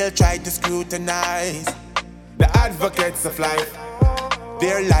 They'll try to scrutinize the advocates of life.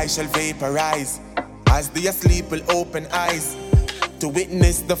 Their lies shall vaporize as they asleep will open eyes to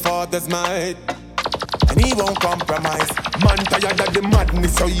witness the Father's might. And he won't compromise. Man tired of the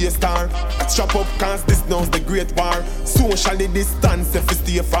madness, so he a star. Strap up cause this knows the great war. Socially distance if you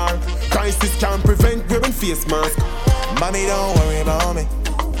stay far. Crisis can't prevent wearing face mask. Mommy, don't worry about me.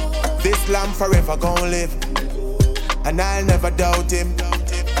 This lamb forever gon' live. And I'll never doubt him.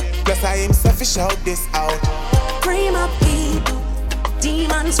 Plus I himself to shout this out. Scream up people,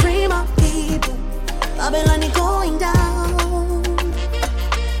 demons scream up people. Babylon is going down.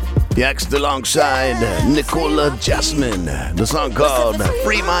 Yaxter alongside Nicola Jasmine. The song called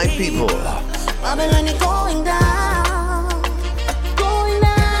Free My People. Babylon is going down. Going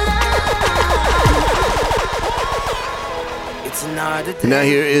down. It's another day. Now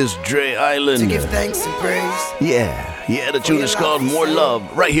here is Dre Island. To give thanks and praise. Yeah. Yeah, the tune is called More Love,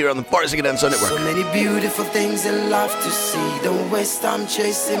 right here on the Forest Reggae Dancehall Network. So many beautiful things in life to see. Don't waste time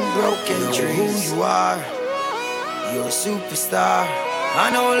chasing broken dreams. Who you are, you're a superstar. I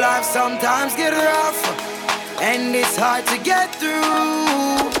know life sometimes get rough, and it's hard to get through.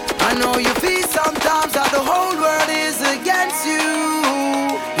 I know you feel sometimes that the whole world is against you.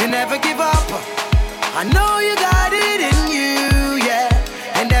 You never give up, I know you got it in you, yeah.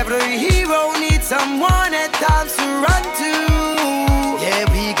 And every hero needs someone at times to run to. Yeah,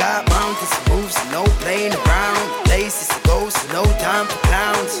 we got mountains to move, so no playing around. Places to go, so no time for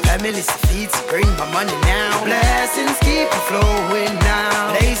clowns. Families to feed, so bring my money now. Blessings keep it flowing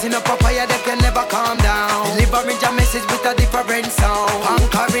now. Blazing up a fire that can never calm down. Delivering your message with a different sound.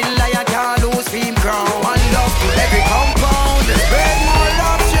 Conquering lion can't lose fame crown. One love to every compound. Spread more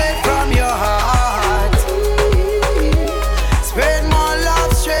love straight from your heart. Spread more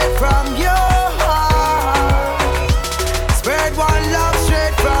love straight from your heart. Spread one love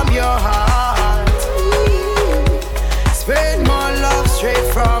straight from your heart. Spread more love straight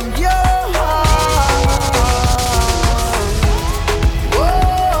from your heart.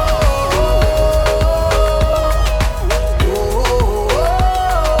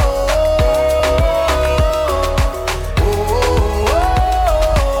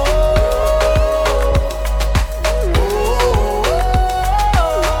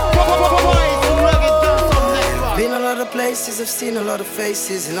 I've seen a lot of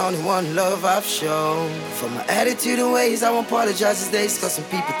faces and only one love I've shown. For my attitude and ways, I won't apologize these days, cause some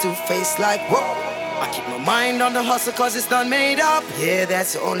people two-faced like, whoa. I keep my mind on the hustle cause it's done made up. Yeah,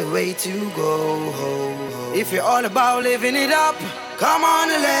 that's the only way to go. If you're all about living it up, come on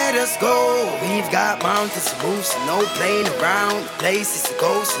and let us go. We've got mountains to move, so no playing around. Places to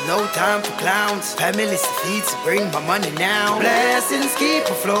go, so no time for clowns. Families to feed, so bring my money now. Blessings keep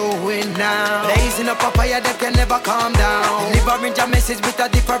on flowing now. Blazing up a fire that can never calm down. Delivering your message with a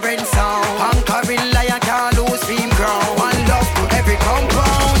different sound. Conquering lion can't lose fame crown. One love to every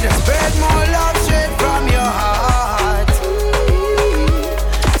compound. Spread more love straight from your heart.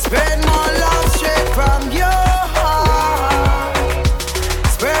 Spread more love straight from your heart.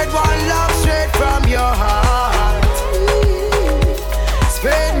 Spread one love straight from your heart.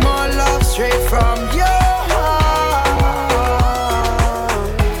 Spread more love straight from your heart.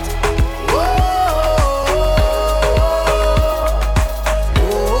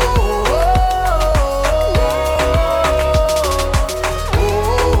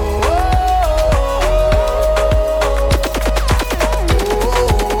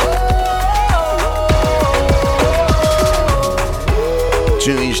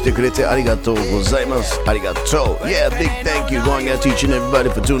 Arigato gozaimasu. Arigato. Yeah, big thank you going out to each and everybody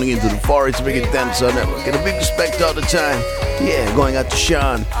for tuning into the Forest Reggae Dancehall Network. And a big respect all the time. Yeah, going out to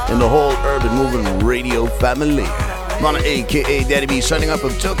Sean and the whole Urban Movement Radio family. Mana aka Daddy B signing up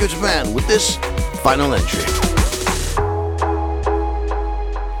from Tokyo, Japan with this final entry.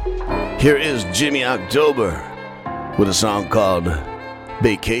 Here is Jimmy October with a song called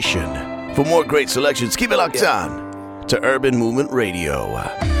Vacation. For more great selections, keep it locked on to Urban Movement Radio.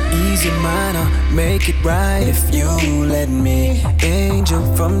 Easy minor, make it right if you let me. Angel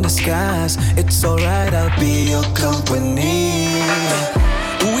from the skies, it's alright, I'll be your company.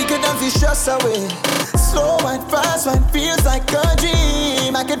 We could have this stress away. Slow and fast, one feels like a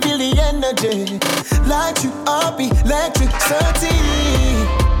dream. I can feel the energy, light you up, electricity.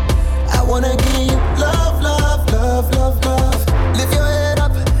 I wanna give you love, love, love, love, love. Lift your head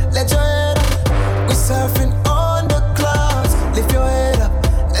up, let your head up. We're surfing on the clouds. Lift your head up,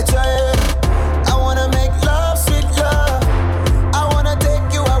 let your head up. I wanna make love, sweet love. I wanna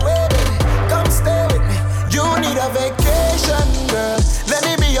take you away, baby. Come stay with me. You need a vacation, girl. Let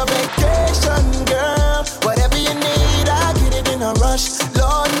me be your vacation, girl. Whatever you need, I get it in a rush.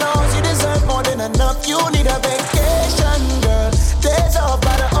 Lord knows you deserve more than enough. You need a vacation, girl. Days off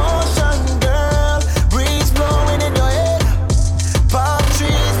by the ocean, girl. Breeze blowing in your hair. Palm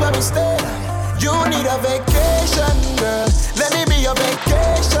trees where we stay. You need a vacation, girl. Let me be your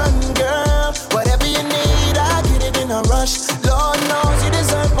vacation, girl. Whatever you need, I get it in a rush. Lord knows you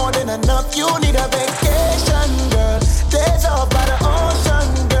deserve more than enough. You need a vacation, girl. Days off by the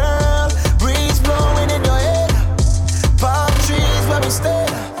ocean, girl. Breeze blowing in your hair. Palm trees where we stay.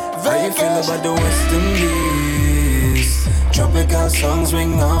 How you feel about the Western Indies? Tropical songs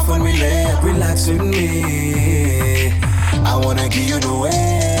ring off when we lay up. Relax with me. I wanna give you the way.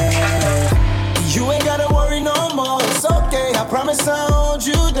 You ain't gotta worry no more. It's okay. I promise I'll hold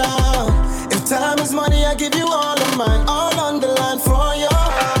you down. If time is money, I give you all of mine. All on the line for your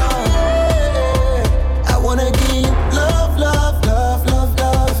heart. I wanna give you love, love, love, love,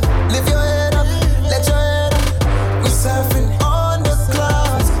 love. Lift your head up, let your head up. We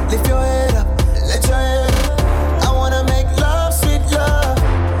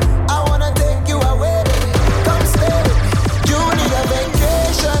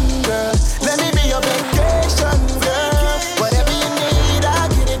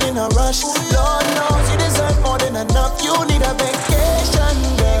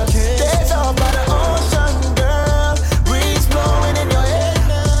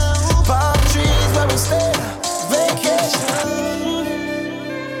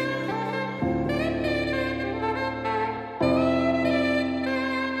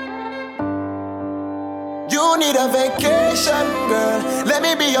need a vacation, girl. Let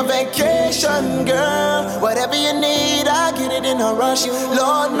me be your vacation, girl. Whatever you need, I get it in a rush.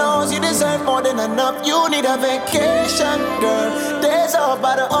 Lord knows you deserve more than enough. You need a vacation, girl. Days off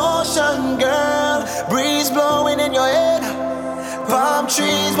by the ocean, girl. Breeze blowing in your head. Palm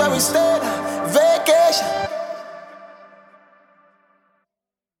trees where we stay. Vacation.